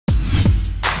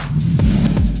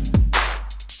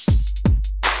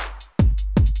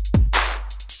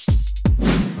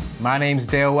My name's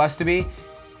Dale Westerby,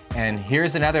 and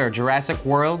here's another Jurassic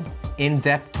World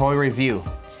in-depth toy review.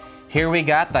 Here we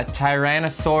got the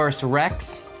Tyrannosaurus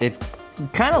Rex. It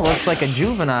kind of looks like a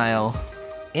juvenile.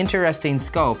 Interesting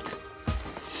sculpt.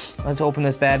 Let's open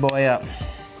this bad boy up.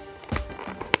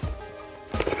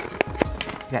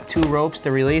 Got 2 ropes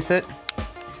to release it.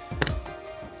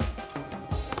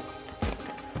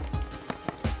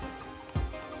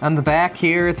 On the back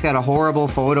here, it's got a horrible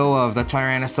photo of the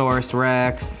Tyrannosaurus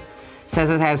Rex. Says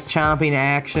it has chomping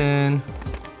action.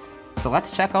 So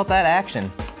let's check out that action.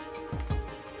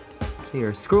 See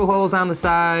here, screw holes on the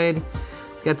side.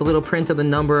 It's got the little print of the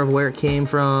number of where it came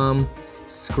from.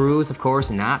 Screws, of course,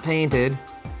 not painted.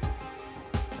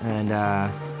 And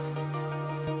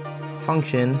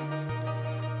function.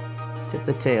 Tip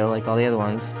the tail like all the other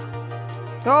ones.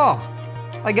 Oh,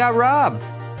 I got robbed.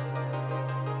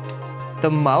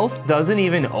 The mouth doesn't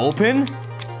even open?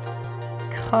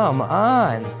 Come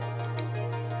on.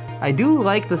 I do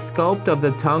like the sculpt of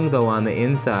the tongue though on the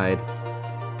inside.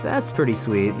 That's pretty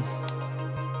sweet.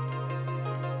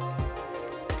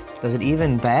 Does it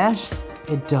even bash?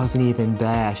 It doesn't even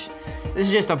bash. This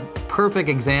is just a perfect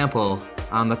example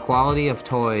on the quality of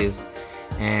toys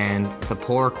and the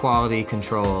poor quality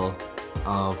control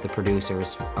of the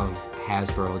producers of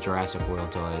Hasbro Jurassic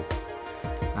World toys.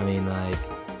 I mean, like,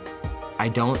 I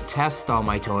don't test all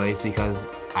my toys because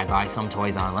I buy some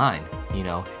toys online, you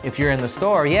know? If you're in the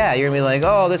store, yeah, you're gonna be like,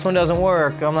 oh, this one doesn't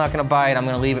work, I'm not gonna buy it, I'm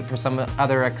gonna leave it for some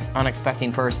other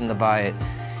unexpected person to buy it,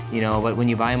 you know? But when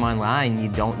you buy them online, you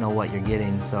don't know what you're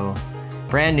getting, so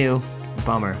brand new,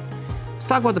 bummer. Let's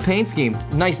talk about the paint scheme.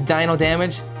 Nice dino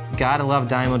damage. Gotta love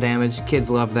dino damage, kids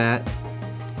love that.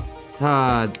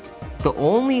 The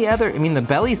only other, I mean, the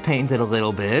belly's painted a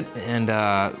little bit, and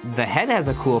the head has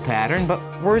a cool pattern, but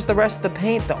where's the rest of the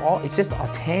paint? It's just a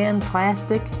tan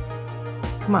plastic?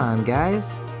 Come on,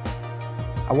 guys.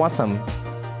 I want some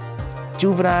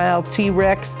juvenile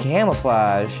T-Rex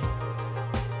camouflage.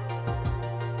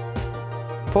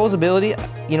 Posability,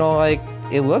 you know, like,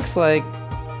 it looks like,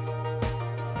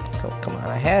 oh, come on,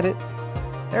 I had it.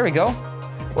 There we go.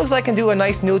 Looks like I can do a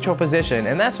nice neutral position,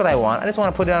 and that's what I want. I just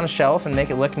want to put it on a shelf and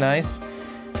make it look nice.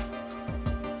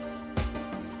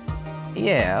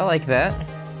 Yeah, I like that.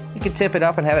 You can tip it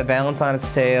up and have it balance on its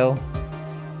tail.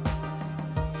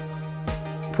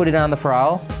 Put it on the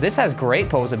prowl. This has great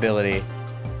posability.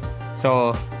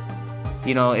 So,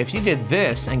 you know, if you did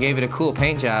this and gave it a cool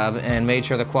paint job and made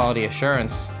sure the quality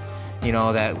assurance, you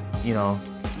know, that, you know,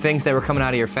 things that were coming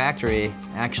out of your factory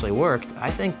actually worked, I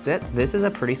think that this is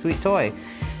a pretty sweet toy.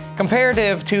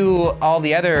 Comparative to all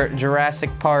the other Jurassic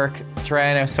Park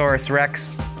Tyrannosaurus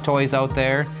Rex toys out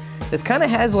there, this kind of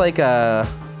has like a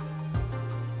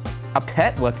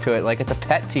pet look to it, like it's a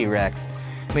pet T-Rex.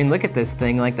 I mean, look at this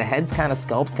thing, like the head's kind of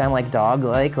sculpted, kind of like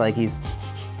dog-like, like he's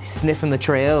sniffing the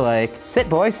trail, like, sit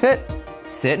boy, sit.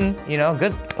 Sitting, you know,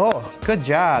 good, oh, good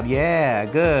job, yeah,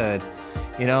 good.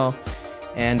 You know,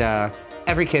 and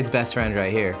every kid's best friend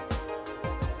right here.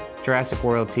 Jurassic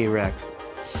World T-Rex.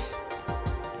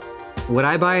 Would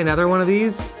I buy another one of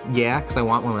these? Yeah, because I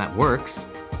want one that works.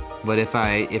 But if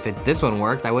this one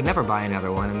worked, I would never buy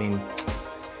another one. I mean,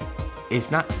 it's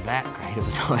not that great of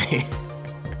a toy.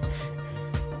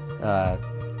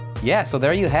 Yeah, so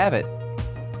there you have it.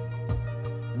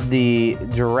 The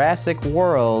Jurassic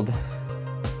World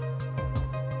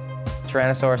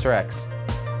Tyrannosaurus Rex.